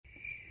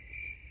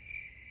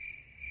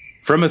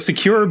From a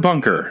secure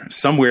bunker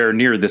somewhere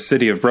near the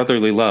city of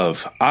brotherly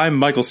love, I'm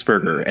Michael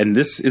Sperger, and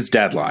this is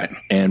Dadline.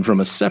 And from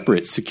a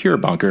separate secure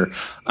bunker,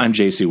 I'm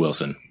JC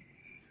Wilson.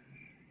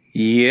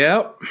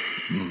 Yep.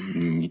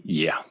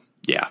 Yeah.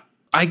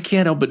 I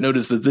can't help but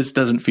notice that this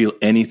doesn't feel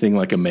anything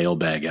like a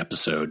mailbag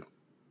episode.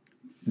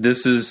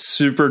 This is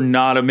super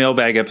not a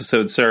mailbag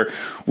episode, sir.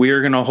 We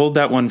are going to hold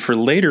that one for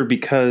later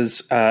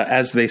because,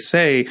 as they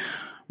say,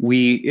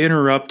 we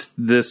interrupt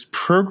this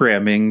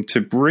programming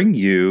to bring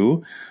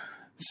you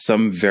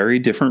some very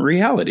different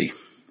reality.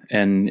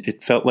 And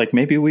it felt like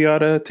maybe we ought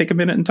to take a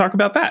minute and talk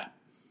about that.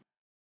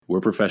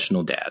 We're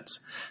professional dads.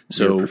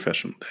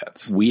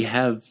 We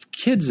have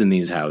kids in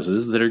these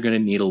houses that are going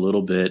to need a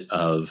little bit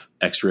of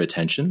extra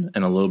attention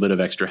and a little bit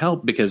of extra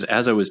help because,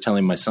 as I was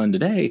telling my son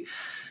today,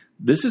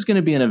 this is going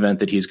to be an event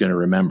that he's going to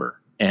remember.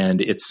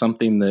 And it's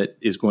something that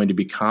is going to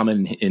be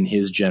common in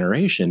his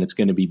generation. It's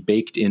going to be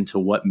baked into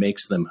what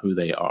makes them who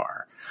they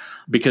are.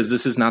 Because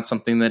this is not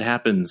something that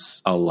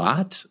happens a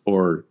lot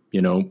or,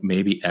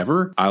 maybe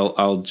ever.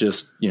 I'll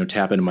just,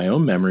 tap into my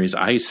own memories.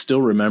 I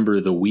still remember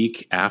the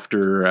week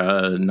after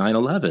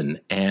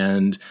 9/11,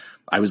 and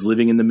I was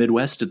living in the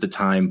Midwest at the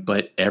time,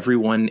 but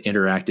everyone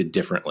interacted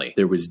differently.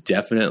 There was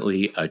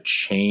definitely a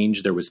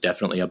change. There was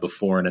definitely a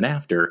before and an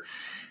after.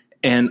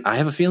 And I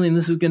have a feeling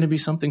this is going to be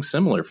something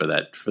similar for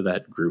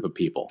that group of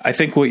people. I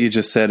think what you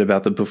just said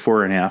about the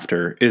before and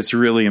after is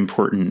really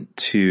important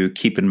to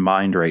keep in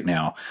mind right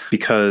now,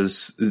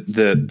 because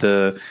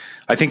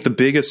I think the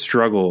biggest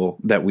struggle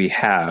that we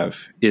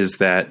have is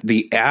that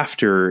the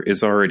after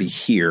is already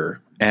here.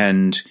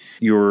 And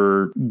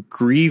you're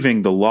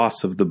grieving the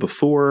loss of the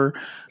before.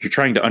 You're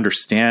trying to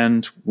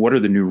understand what are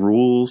the new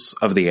rules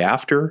of the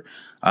after.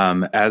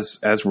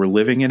 As we're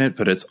living in it,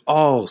 but it's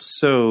all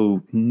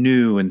so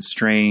new and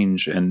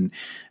strange and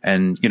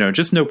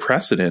just no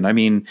precedent. I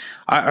mean,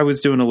 I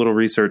was doing a little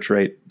research,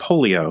 right?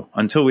 Polio,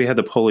 until we had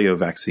the polio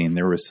vaccine,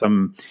 there was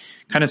some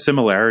kind of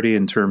similarity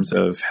in terms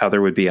of how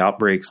there would be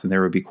outbreaks and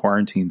there would be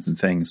quarantines and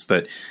things.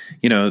 But,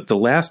 the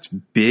last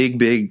big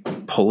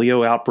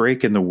polio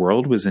outbreak in the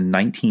world was in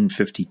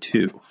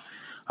 1952.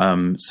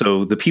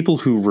 So the people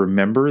who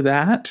remember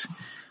that,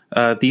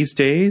 these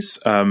days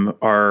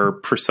are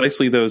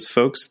precisely those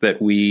folks that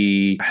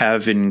we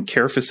have in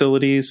care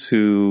facilities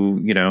who,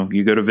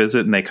 you go to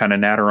visit and they kind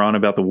of natter on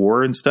about the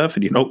war and stuff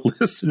and you don't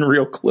listen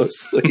real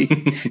closely.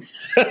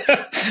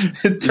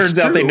 It turns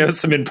out they know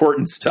some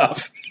important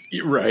stuff.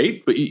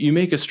 Right. But you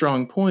make a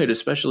strong point,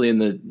 especially in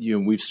the,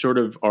 we've sort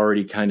of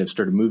already kind of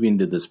started moving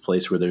to this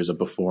place where there's a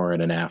before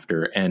and an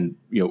after. And,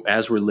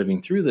 as we're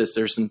living through this,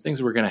 there's some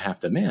things we're going to have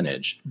to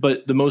manage.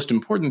 But the most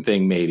important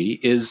thing maybe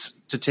is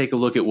to take a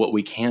look at what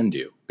we can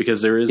do,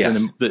 because there is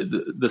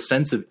the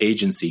sense of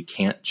agency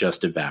can't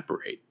just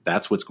evaporate.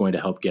 That's what's going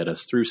to help get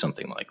us through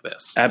something like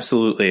this.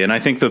 Absolutely. And I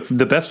think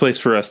the best place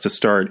for us to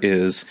start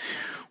is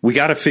we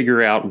got to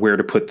figure out where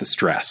to put the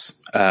stress.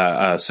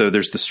 So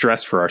there's the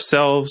stress for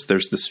ourselves.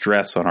 There's the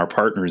stress on our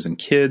partners and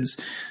kids,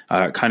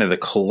 kind of the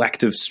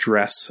collective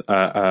stress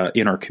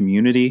in our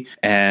community.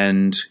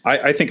 And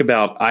I think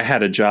about, I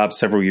had a job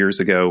several years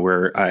ago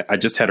where I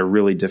just had a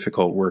really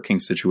difficult working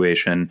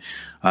situation.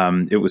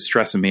 It was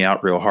stressing me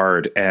out real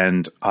hard.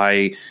 And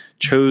I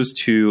chose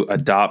to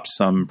adopt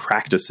some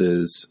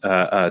practices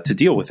to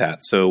deal with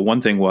that. So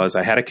one thing was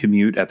I had a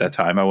commute at that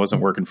time. I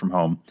wasn't working from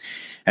home.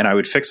 And I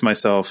would fix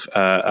myself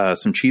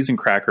some cheese and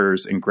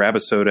crackers and grab a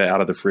soda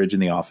out of the fridge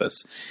in the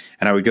office.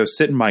 And I would go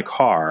sit in my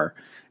car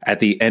at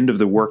the end of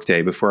the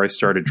workday before I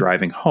started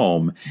driving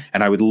home.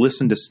 And I would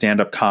listen to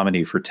stand-up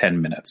comedy for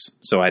 10 minutes.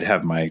 So I'd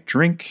have my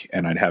drink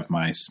and I'd have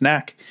my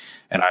snack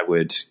and I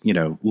would,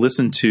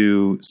 listen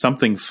to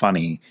something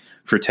funny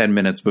for 10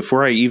 minutes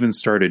before I even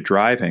started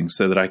driving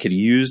so that I could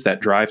use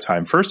that drive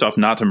time, first off,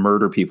 not to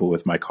murder people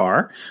with my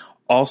car,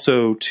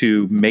 also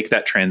to make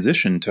that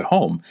transition to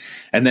home.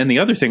 And then the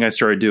other thing I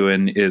started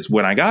doing is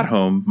when I got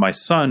home, my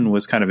son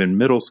was kind of in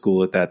middle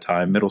school at that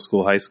time, middle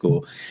school, high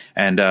school.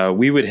 And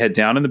we would head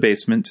down in the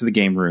basement to the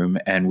game room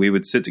and we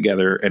would sit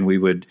together and we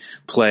would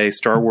play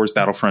Star Wars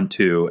Battlefront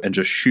 2 and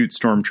just shoot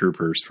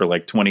stormtroopers for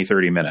like 20,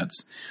 30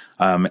 minutes.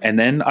 And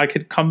then I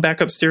could come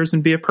back upstairs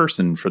and be a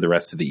person for the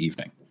rest of the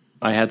evening.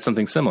 I had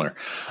something similar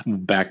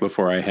back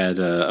before I had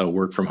a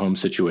work from home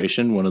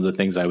situation. One of the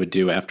things I would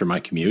do after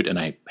my commute, and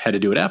I had to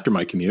do it after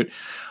my commute,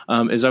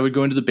 is I would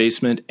go into the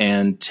basement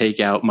and take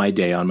out my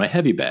day on my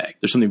heavy bag.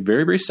 There's something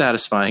very, very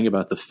satisfying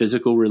about the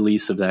physical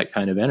release of that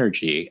kind of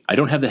energy. I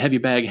don't have the heavy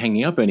bag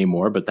hanging up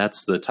anymore, but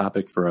that's the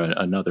topic for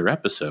another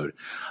episode.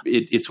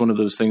 It's one of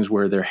those things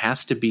where there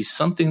has to be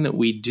something that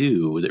we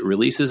do that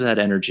releases that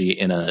energy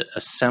in a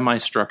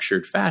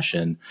semi-structured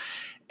fashion.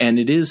 And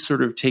it is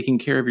sort of taking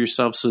care of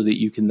yourself so that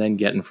you can then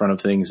get in front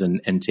of things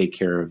and take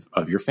care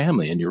of your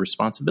family and your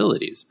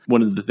responsibilities.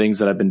 One of the things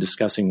that I've been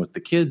discussing with the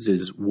kids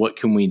is what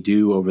can we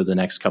do over the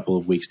next couple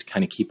of weeks to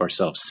kind of keep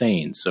ourselves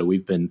sane. So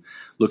we've been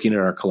looking at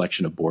our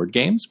collection of board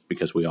games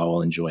because we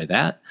all enjoy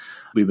that.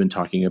 We've been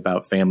talking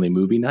about family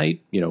movie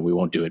night. We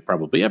won't do it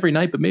probably every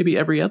night, but maybe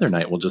every other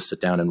night we'll just sit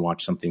down and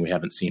watch something we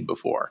haven't seen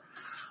before.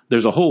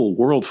 there's a whole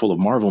world full of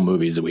Marvel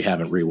movies that we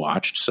haven't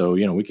rewatched. So,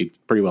 we could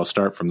pretty well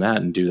start from that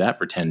and do that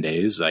for 10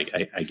 days, I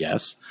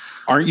guess.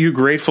 Aren't you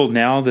grateful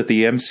now that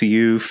the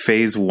MCU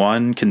Phase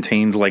 1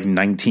 contains like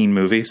 19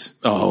 movies?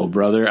 Oh,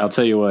 brother, I'll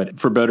tell you what,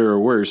 for better or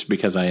worse,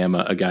 because I am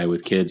a guy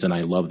with kids and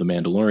I love The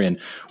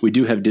Mandalorian, we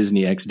do have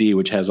Disney XD,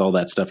 which has all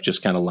that stuff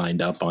just kind of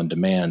lined up on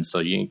demand. So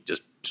you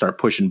just start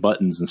pushing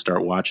buttons and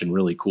start watching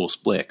really cool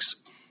flicks.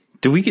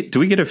 Do we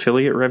get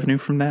affiliate revenue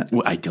from that?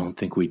 Well, I don't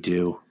think we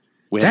do.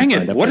 Dang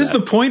it! What is the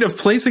point of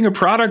placing a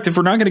product if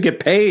we're not going to get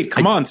paid?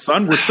 Come on,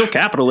 son. We're still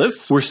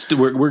capitalists.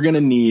 We're going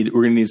to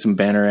need some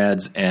banner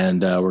ads,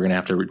 and we're going to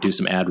have to do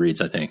some ad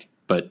reads, I think.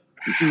 But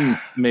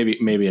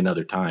maybe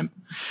another time.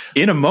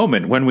 In a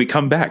moment when we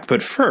come back.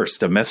 But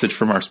first, a message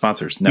from our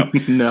sponsors. No,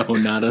 no,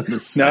 not on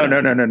this. No.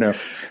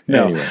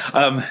 Anyway.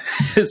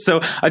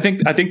 So I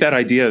think that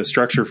idea of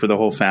structure for the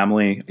whole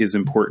family is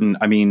important.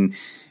 I mean,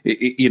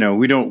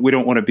 we don't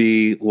want to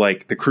be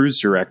like the cruise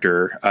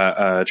director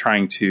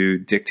trying to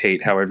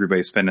dictate how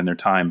everybody's spending their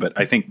time. But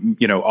I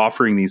think,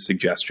 offering these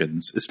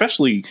suggestions,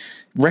 especially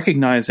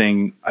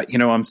recognizing,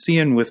 I'm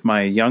seeing with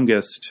my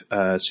youngest,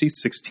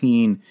 she's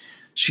 16.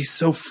 She's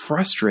so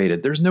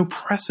frustrated. There's no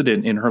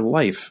precedent in her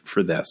life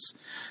for this.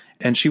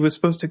 And she was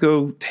supposed to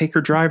go take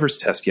her driver's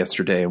test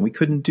yesterday, and we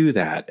couldn't do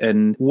that.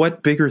 And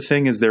what bigger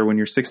thing is there when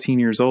you're 16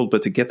 years old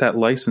but to get that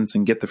license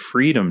and get the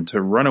freedom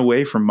to run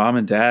away from mom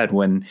and dad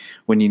when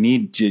you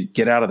need to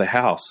get out of the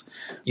house?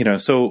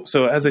 So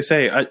as I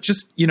say,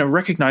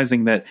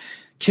 recognizing that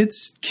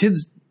kids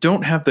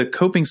don't have the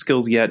coping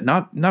skills yet,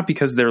 not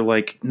because they're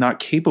like not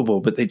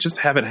capable, but they just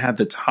haven't had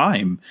the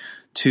time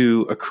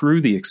to accrue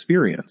the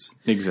experience.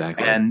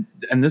 Exactly. And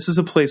this is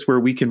a place where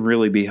we can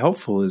really be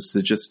helpful, is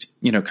to just,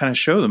 kind of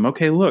show them,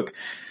 okay, look,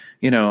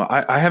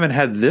 I haven't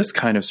had this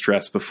kind of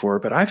stress before,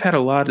 but I've had a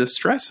lot of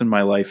stress in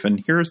my life, and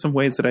here are some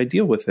ways that I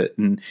deal with it.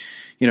 And,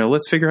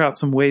 let's figure out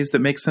some ways that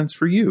make sense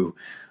for you.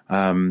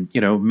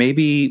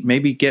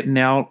 Maybe getting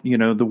out,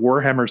 the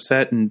Warhammer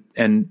set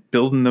and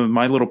building the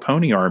My Little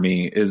Pony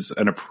army is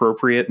an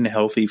appropriate and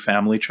healthy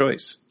family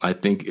choice. I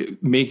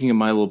think making a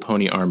My Little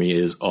Pony army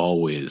is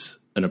always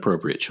an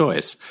appropriate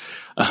choice.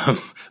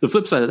 The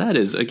flip side of that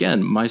is,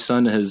 again, my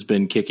son has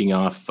been kicking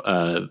off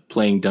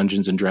playing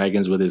Dungeons and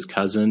Dragons with his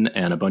cousin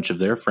and a bunch of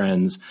their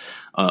friends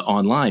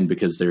online,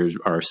 because there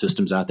are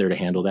systems out there to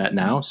handle that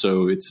now.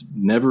 So it's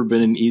never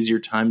been an easier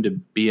time to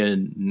be a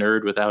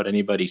nerd without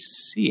anybody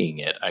seeing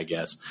it, I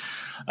guess.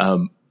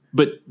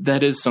 But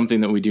that is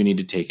something that we do need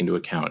to take into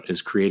account,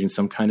 is creating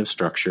some kind of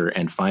structure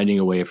and finding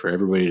a way for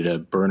everybody to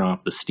burn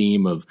off the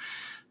steam of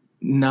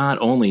not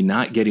only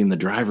not getting the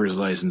driver's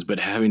license, but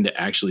having to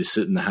actually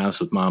sit in the house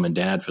with mom and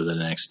dad for the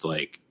next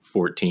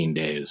 14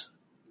 days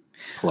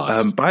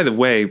plus. By the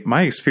way,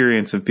 my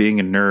experience of being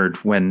a nerd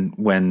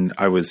when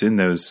I was in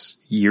those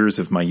years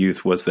of my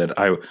youth was that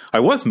I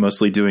was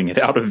mostly doing it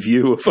out of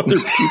view of other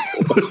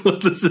people.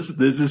 This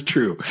is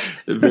true.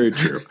 Very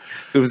true.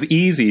 It was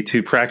easy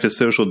to practice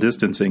social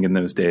distancing in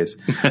those days.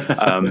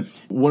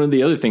 One of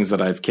the other things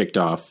that I've kicked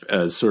off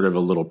as sort of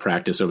a little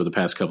practice over the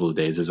past couple of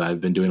days is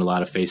I've been doing a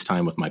lot of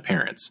FaceTime with my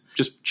parents,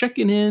 just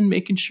checking in,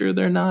 making sure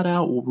they're not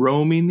out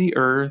roaming the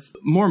earth.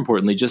 More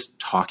importantly, just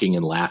talking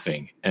and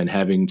laughing and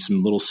having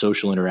some little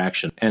social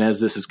interaction. And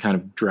as this is kind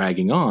of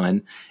dragging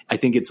on, I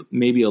think it's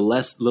maybe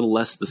little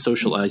less the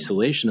social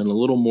isolation and a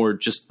little more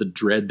just the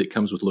dread that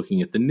comes with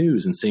looking at the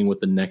news and seeing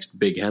what the next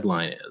big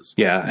headline is.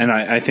 Yeah, and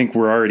I think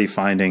we're already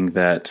finding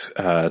that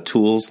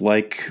tools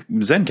like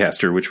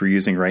Zencastr, which we're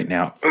using right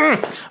now,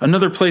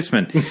 another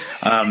placement,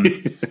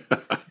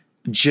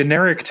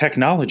 generic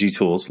technology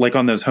tools, like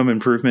on those home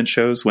improvement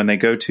shows when they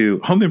go to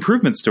home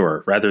improvement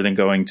store rather than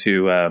going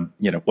to, I'm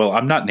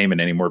not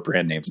naming any more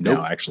brand names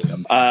now, actually.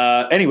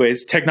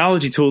 Anyways,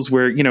 technology tools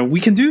where,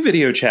 we can do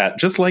video chat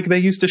just like they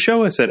used to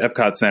show us at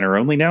Epcot Center,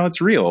 only now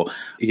it's real.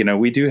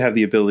 We do have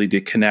the ability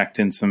to connect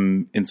in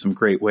some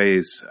great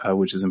ways,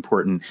 which is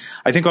important.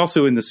 I think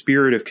also in the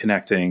spirit of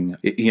connecting,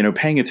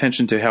 paying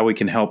attention to how we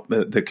can help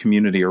the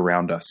community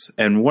around us.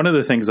 And one of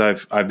the things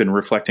I've been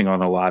reflecting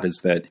on a lot is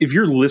that if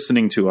you're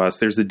listening to us,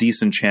 there's a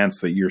decent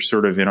chance that you're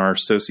sort of in our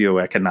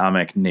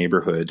socioeconomic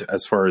neighborhood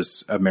as far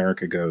as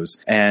America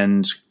goes.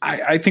 And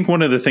I think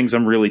one of the things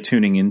I'm really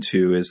tuning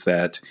into is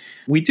that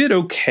we did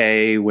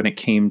okay when it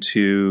came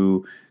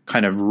to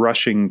kind of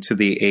rushing to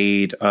the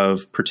aid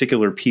of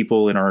particular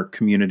people in our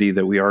community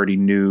that we already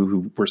knew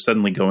who were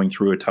suddenly going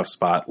through a tough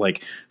spot.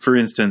 Like, for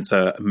instance,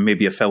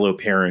 maybe a fellow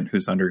parent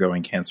who's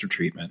undergoing cancer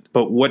treatment.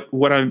 But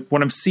what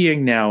I'm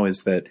seeing now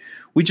is that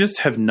we just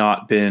have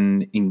not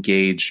been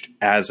engaged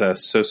as a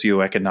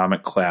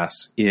socioeconomic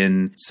class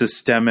in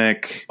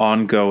systemic,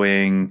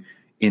 ongoing,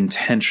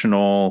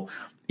 intentional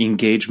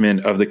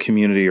engagement of the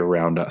community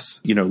around us,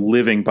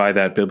 living by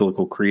that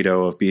biblical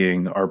credo of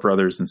being our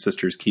brothers and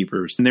sisters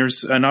keepers. And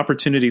there's an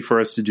opportunity for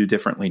us to do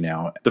differently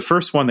now. The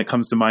first one that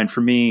comes to mind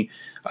for me,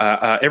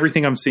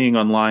 everything I'm seeing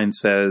online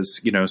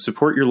says,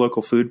 support your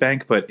local food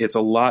bank, but it's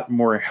a lot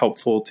more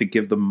helpful to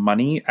give them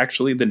money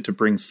actually than to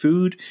bring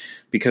food,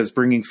 because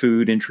bringing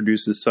food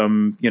introduces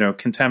some,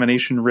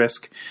 contamination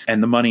risk,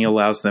 and the money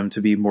allows them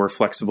to be more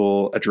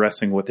flexible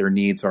addressing what their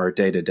needs are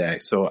day to day.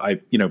 So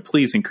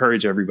please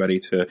encourage everybody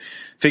to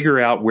figure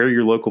out where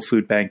your local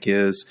food bank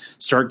is,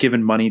 start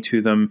giving money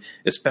to them,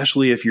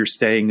 especially if you're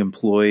staying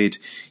employed.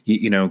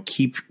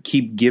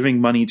 Keep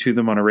giving money to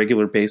them on a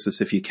regular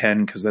basis if you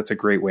can, because that's a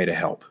great way to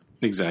help.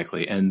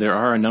 Exactly. And there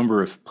are a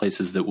number of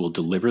places that will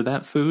deliver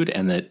that food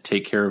and that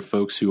take care of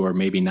folks who are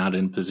maybe not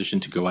in a position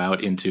to go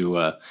out into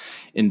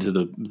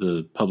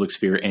the public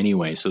sphere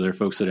anyway. So there are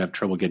folks that have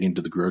trouble getting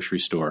to the grocery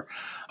store.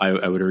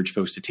 I would urge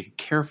folks to take a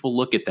careful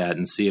look at that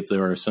and see if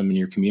there are some in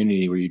your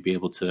community where you'd be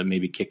able to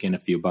maybe kick in a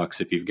few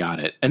bucks if you've got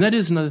it. And that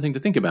is another thing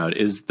to think about,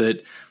 is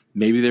that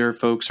maybe there are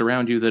folks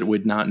around you that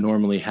would not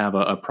normally have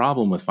a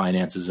problem with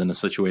finances in a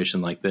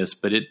situation like this,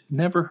 but it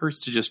never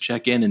hurts to just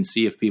check in and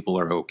see if people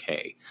are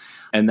okay.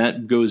 And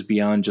that goes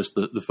beyond just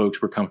the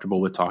folks we're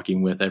comfortable with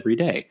talking with every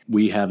day.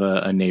 We have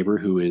a neighbor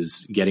who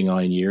is getting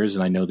on in years,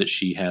 and I know that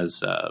she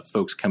has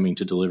folks coming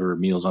to deliver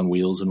Meals on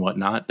Wheels and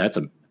whatnot. That's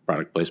a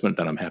product placement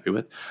that I'm happy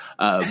with.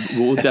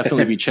 We'll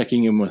definitely be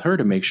checking in with her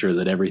to make sure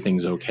that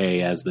everything's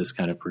okay as this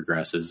kind of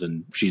progresses.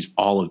 And she's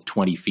all of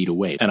 20 feet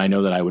away. And I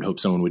know that I would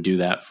hope someone would do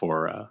that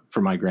for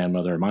my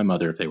grandmother or my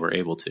mother if they were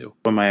able to.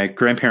 When my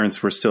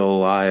grandparents were still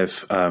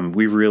alive,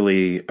 we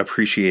really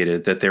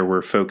appreciated that there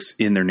were folks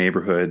in their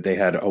neighborhood. They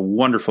had a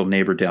wonderful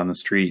neighbor down the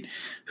street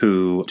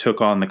who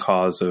took on the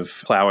cause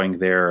of plowing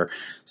their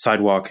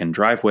sidewalk and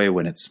driveway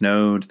when it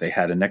snowed. They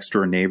had a next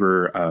door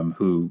neighbor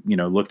who,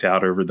 looked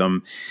out over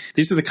them.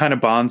 These are the kind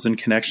of bonds and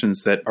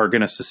connections that are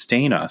going to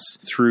sustain us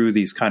through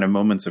these kind of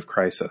moments of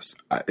crisis.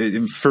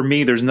 For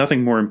me, there's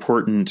nothing more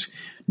important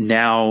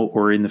now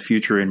or in the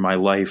future in my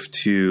life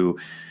to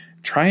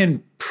try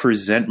and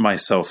present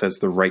myself as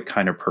the right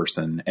kind of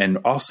person, and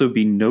also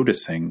be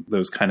noticing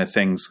those kind of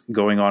things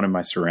going on in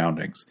my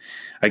surroundings.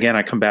 Again,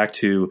 I come back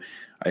to,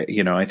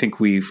 I think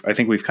we've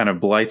kind of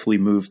blithely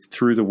moved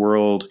through the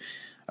world,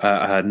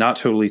 not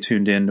totally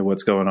tuned in to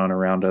what's going on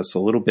around us, a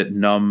little bit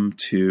numb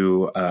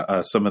to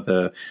some of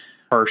the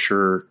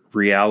harsher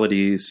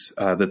realities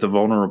that the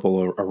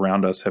vulnerable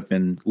around us have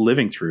been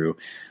living through.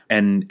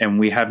 And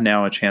we have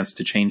now a chance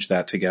to change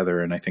that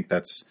together. And I think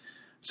that's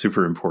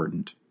super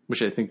important.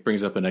 Which I think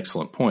brings up an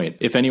excellent point.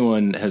 If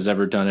anyone has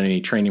ever done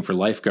any training for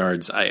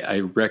lifeguards, I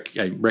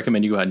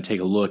recommend you go out and take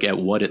a look at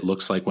what it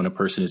looks like when a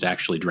person is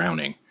actually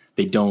drowning.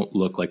 They don't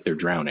look like they're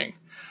drowning.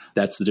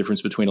 That's the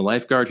difference between a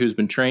lifeguard who's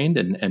been trained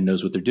and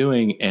knows what they're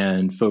doing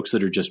and folks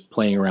that are just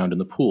playing around in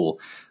the pool.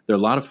 There are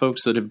a lot of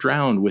folks that have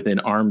drowned within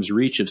arm's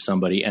reach of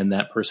somebody, and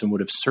that person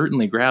would have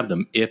certainly grabbed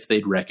them if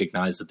they'd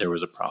recognized that there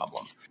was a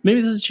problem.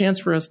 Maybe there's a chance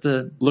for us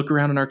to look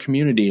around in our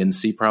community and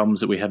see problems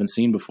that we haven't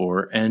seen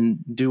before and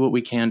do what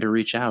we can to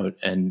reach out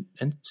and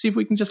see if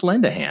we can just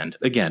lend a hand.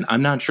 Again,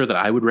 I'm not sure that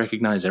I would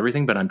recognize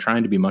everything, but I'm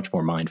trying to be much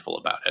more mindful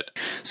about it.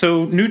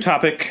 So, new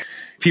topic.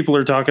 People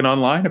are talking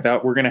online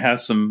about we're going to have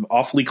some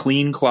awfully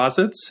clean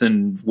closets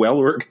and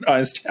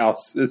well-organized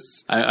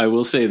houses. I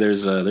will say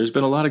there's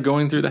been a lot of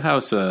going through the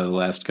house the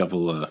last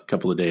couple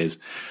of days.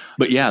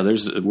 But yeah,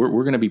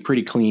 we're going to be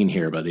pretty clean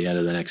here by the end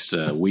of the next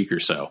week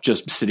or so.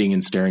 Just sitting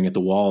and staring at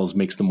the walls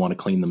makes them want to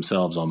clean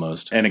themselves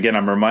almost. And again,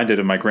 I'm reminded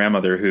of my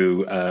grandmother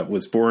who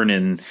was born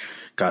in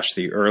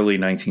the early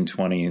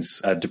 1920s,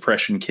 a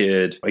Depression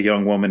kid, a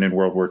young woman in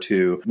World War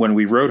II. When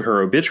we wrote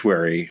her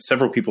obituary,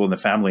 several people in the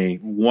family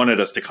wanted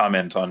us to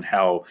comment on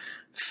how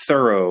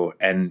thorough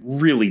and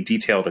really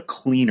detailed a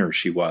cleaner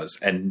she was.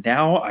 And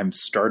now I'm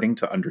starting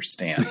to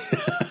understand.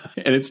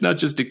 And it's not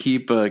just to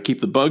keep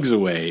the bugs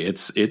away.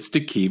 It's to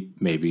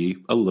keep maybe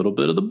a little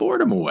bit of the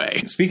boredom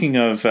away. Speaking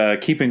of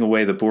keeping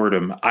away the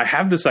boredom, I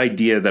have this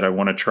idea that I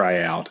want to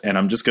try out, and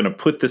I'm just going to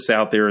put this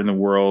out there in the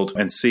world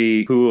and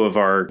see who of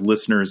our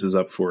listeners is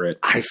up for it.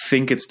 I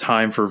think it's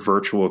time for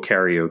virtual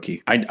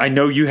karaoke. I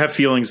know you have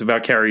feelings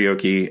about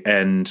karaoke,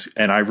 and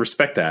I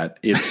respect that.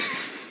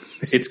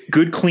 It's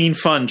good, clean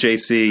fun,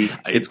 JC.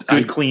 It's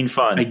good, clean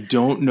fun. I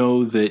don't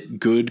know that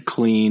good,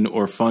 clean,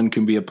 or fun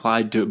can be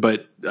applied to it,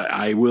 but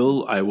I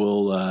will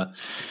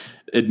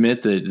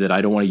admit that I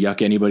don't want to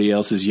yuck anybody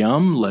else's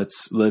yum. But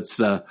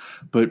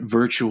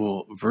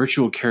virtual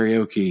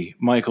karaoke.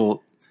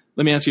 Michael,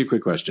 let me ask you a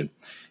quick question.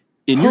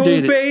 In your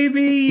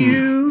baby,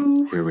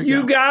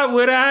 you got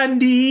what I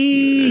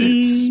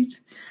need.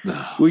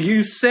 Will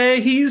you say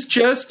he's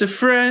just a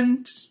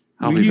friend?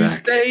 I'll be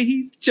back. Say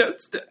he's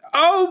just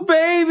oh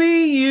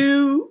baby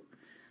you.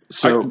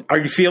 So are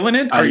you feeling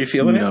it? Are you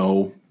feeling it?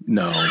 No.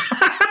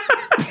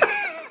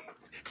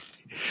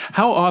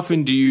 How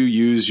often do you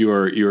use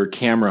your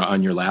camera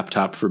on your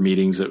laptop for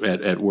meetings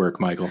at work,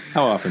 Michael?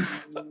 How often?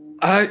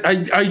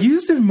 I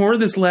used it more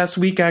this last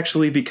week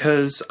actually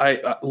because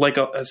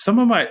some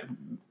of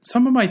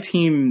my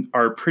team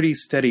are pretty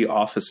steady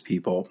office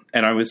people,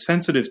 and I was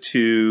sensitive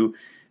to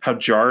how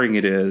jarring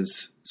it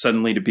is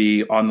suddenly to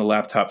be on the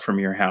laptop from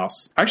your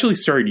house. I actually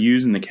started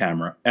using the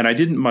camera, and I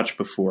didn't much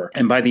before.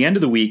 And by the end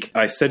of the week,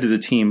 I said to the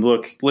team,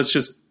 look, let's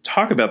just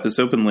talk about this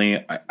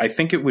openly. I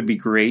think it would be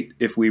great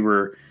if we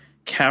were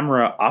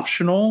camera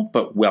optional,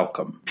 but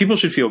welcome. People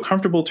should feel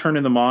comfortable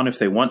turning them on if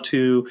they want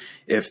to.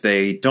 If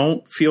they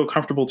don't feel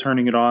comfortable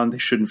turning it on, they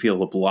shouldn't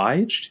feel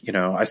obliged.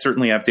 I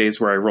certainly have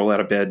days where I roll out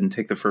of bed and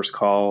take the first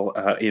call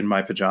in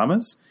my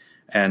pajamas,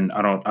 and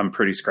I'm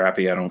pretty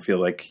scrappy. I don't feel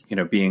like,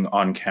 being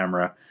on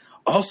camera.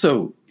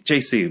 Also,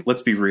 JC,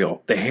 let's be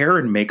real. The hair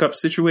and makeup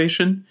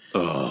situation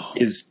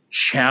is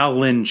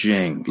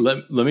challenging.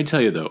 Let me tell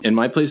you, though, in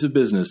my place of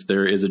business,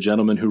 there is a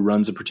gentleman who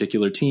runs a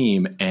particular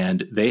team,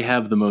 and they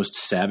have the most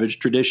savage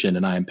tradition,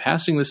 and I am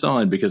passing this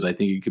on because I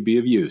think it could be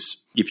of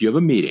use. If you have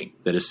a meeting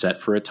that is set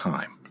for a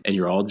time and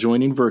you're all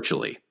joining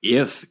virtually,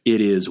 if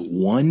it is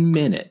 1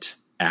 minute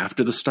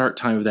after the start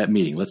time of that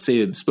meeting, let's say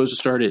it's supposed to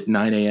start at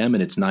 9 a.m.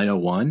 and it's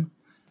 9:01,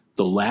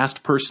 the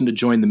last person to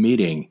join the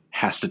meeting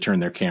has to turn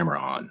their camera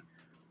on.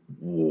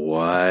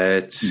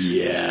 What?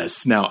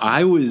 Yes. Now,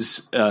 I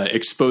was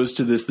exposed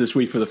to this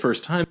week for the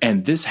first time,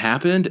 and this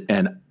happened,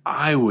 and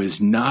I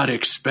was not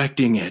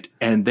expecting it.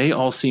 And they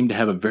all seemed to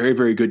have a very,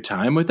 very good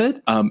time with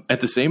it. At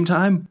the same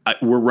time,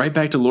 we're right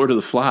back to Lord of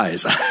the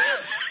Flies.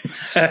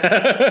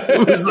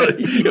 It was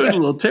a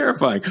little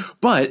terrifying.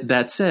 But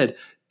that said,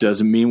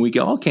 doesn't mean we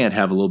all can't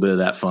have a little bit of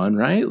that fun,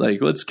 right?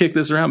 Like, let's kick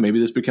this around. Maybe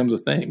this becomes a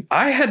thing.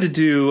 I had to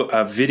do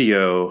a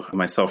video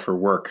myself for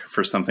work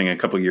for something a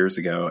couple years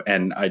ago.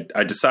 And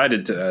I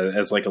decided to,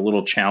 as like a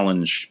little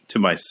challenge to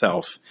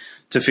myself,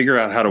 to figure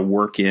out how to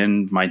work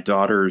in my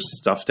daughter's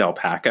stuffed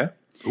alpaca.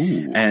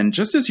 Ooh. And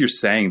just as you're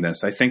saying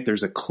this, I think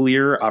there's a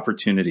clear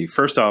opportunity.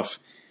 First off,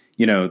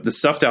 the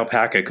stuffed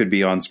alpaca could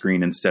be on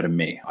screen instead of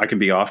me. I can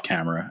be off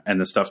camera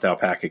and the stuffed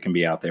alpaca can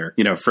be out there.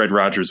 Fred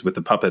Rogers with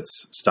the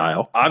puppets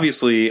style.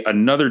 Obviously,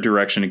 another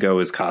direction to go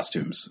is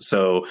costumes.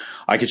 So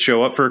I could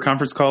show up for a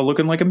conference call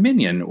looking like a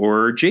Minion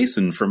or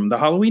Jason from the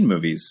Halloween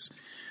movies.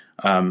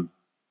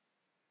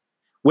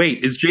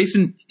 Wait, is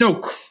Jason? No,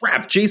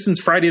 crap. Jason's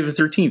Friday the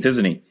 13th,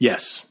 isn't he?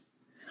 Yes.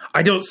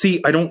 We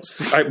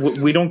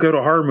don't go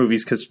to horror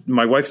movies because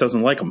my wife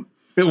doesn't like them.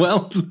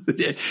 Well,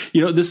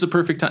 this is a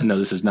perfect time. No,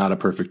 this is not a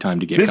perfect time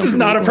to get. This is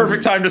not a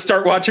perfect time to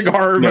start watching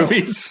horror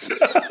movies.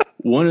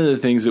 One of the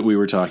things that we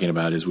were talking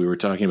about is we were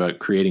talking about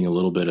creating a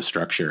little bit of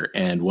structure.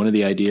 And one of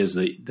the ideas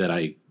that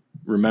I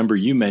remember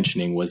you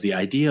mentioning was the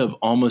idea of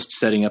almost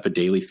setting up a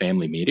daily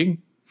family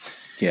meeting.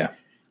 Yeah.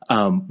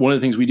 One of the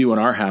things we do in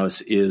our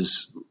house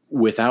is,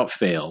 without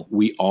fail,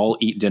 we all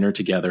eat dinner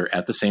together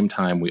at the same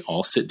time. We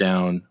all sit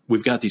down.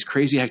 We've got these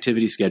crazy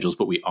activity schedules,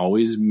 but we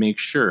always make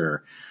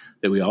sure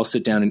that we all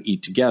sit down and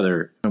eat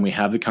together, and we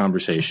have the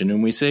conversation,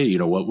 and we say,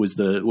 what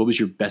was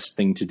your best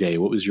thing today?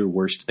 What was your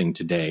worst thing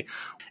today?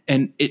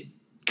 And it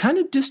kind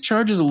of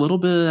discharges a little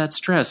bit of that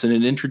stress, and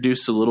it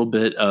introduces a little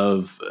bit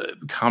of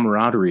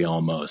camaraderie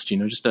almost,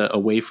 just a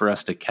way for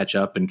us to catch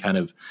up and kind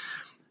of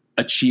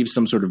achieve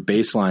some sort of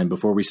baseline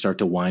before we start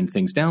to wind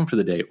things down for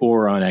the day,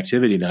 or on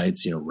activity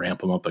nights, ramp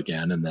them up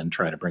again and then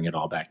try to bring it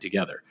all back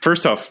together.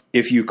 First off,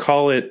 if you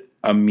call it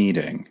a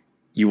meeting,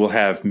 you will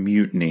have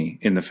mutiny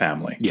in the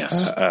family.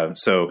 Yes.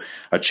 So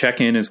a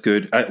check-in is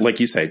good. Like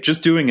you say,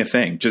 just doing a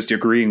thing, just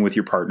agreeing with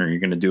your partner. You're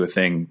going to do a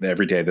thing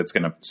every day that's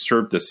going to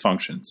serve this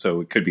function.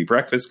 So it could be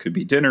breakfast, could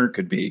be dinner,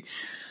 could be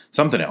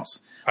something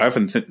else. I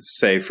often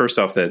say, first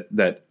off,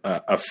 that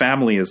a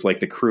family is like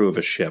the crew of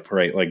a ship,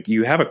 right? Like,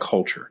 you have a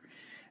culture,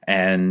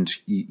 and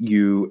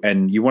you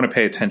want to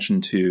pay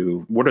attention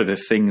to what are the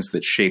things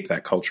that shape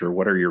that culture.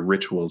 What are your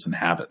rituals and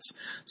habits?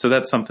 So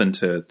that's something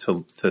to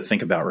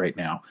think about right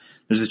now.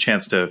 There's a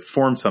chance to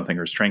form something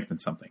or strengthen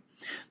something.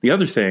 The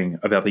other thing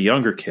about the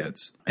younger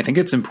kids, I think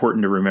it's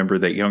important to remember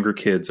that younger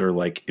kids are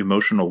like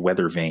emotional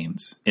weather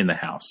vanes in the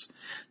house.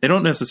 They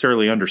don't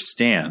necessarily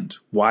understand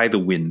why the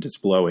wind is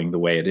blowing the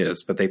way it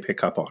is, but they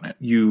pick up on it.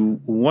 You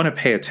want to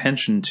pay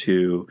attention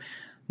to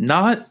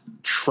not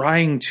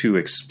trying to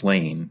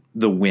explain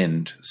the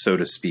wind, so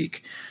to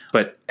speak,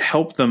 but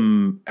help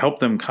them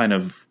kind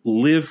of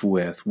live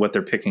with what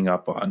they're picking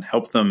up on,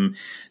 help them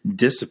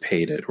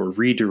dissipate it or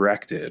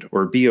redirect it,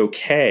 or be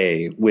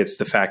okay with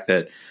the fact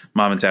that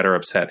mom and dad are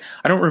upset.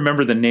 I don't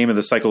remember the name of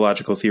the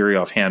psychological theory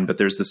offhand, but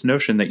there's this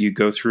notion that you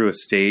go through a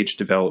stage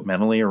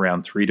developmentally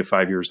around 3 to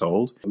 5 years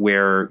old,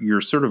 where you're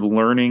sort of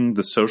learning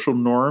the social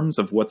norms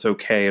of what's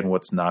okay and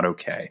what's not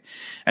okay.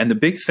 And the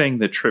big thing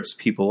that trips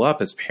people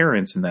up as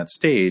parents in that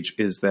stage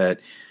is that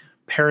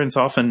parents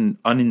often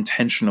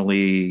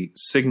unintentionally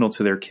signal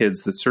to their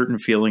kids that certain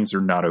feelings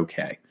are not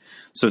okay.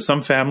 So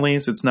some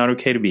families, it's not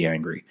okay to be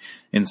angry.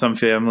 In some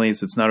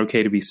families, it's not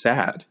okay to be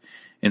sad.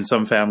 In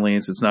some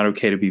families, it's not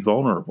okay to be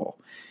vulnerable.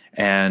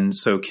 And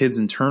so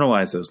kids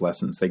internalize those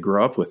lessons. They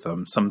grow up with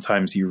them.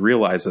 Sometimes you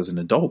realize as an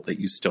adult that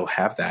you still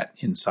have that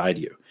inside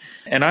you.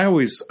 And I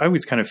always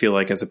kind of feel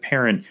like as a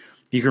parent,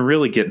 you can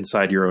really get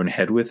inside your own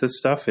head with this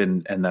stuff,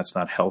 and that's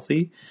not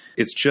healthy.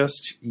 It's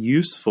just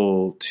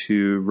useful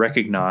to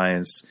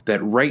recognize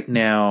that right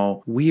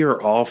now we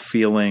are all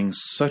feeling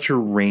such a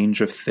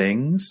range of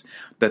things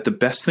that the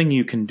best thing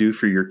you can do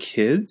for your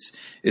kids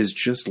is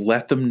just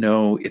let them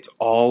know it's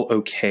all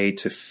okay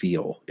to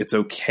feel. It's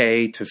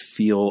okay to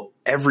feel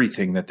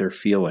everything that they're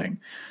feeling,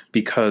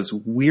 because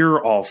we're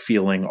all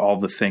feeling all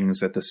the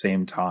things at the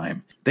same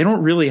time. They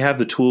don't really have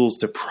the tools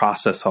to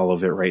process all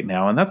of it right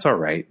now, and that's all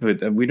right.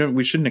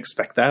 We shouldn't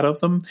expect that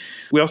of them.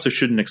 We also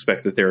shouldn't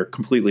expect that they're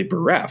completely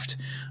bereft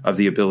of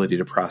the ability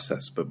to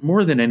process. But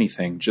more than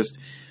anything, just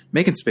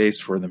making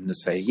space for them to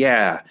say,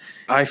 yeah,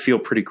 I feel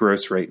pretty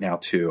gross right now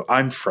too.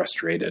 I'm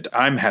frustrated.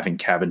 I'm having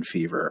cabin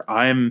fever.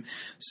 I'm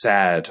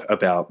sad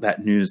about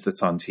that news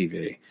that's on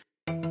TV.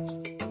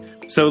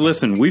 So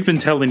listen, we've been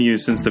telling you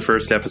since the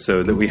first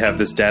episode that we have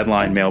this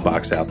Dadline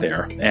mailbox out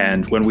there.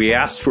 And when we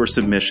asked for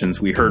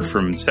submissions, we heard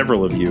from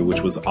several of you,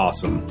 which was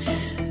awesome.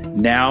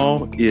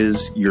 Now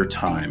is your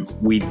time.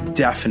 We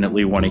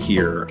definitely want to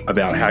hear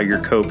about how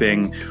you're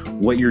coping,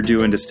 what you're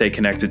doing to stay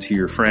connected to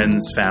your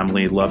friends,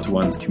 family, loved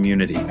ones,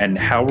 community, and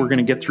how we're going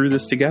to get through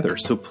this together.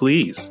 So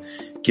please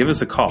give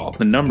us a call.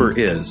 The number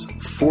is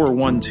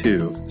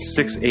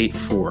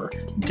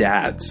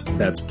 412-684-DADS.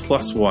 That's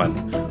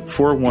 +1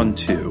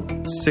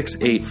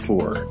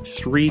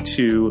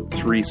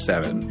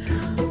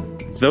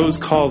 412-684-3237. Those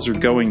calls are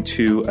going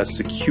to a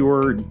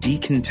secure,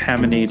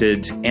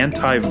 decontaminated,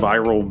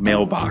 antiviral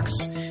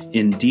mailbox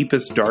in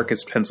deepest,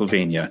 darkest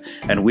Pennsylvania,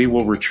 and we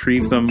will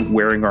retrieve them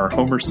wearing our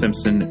Homer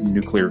Simpson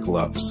nuclear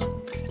gloves.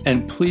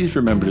 And please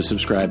remember to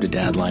subscribe to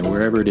Dadline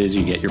wherever it is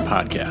you get your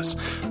podcasts,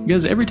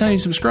 because every time you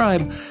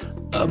subscribe,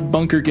 a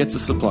bunker gets a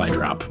supply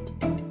drop.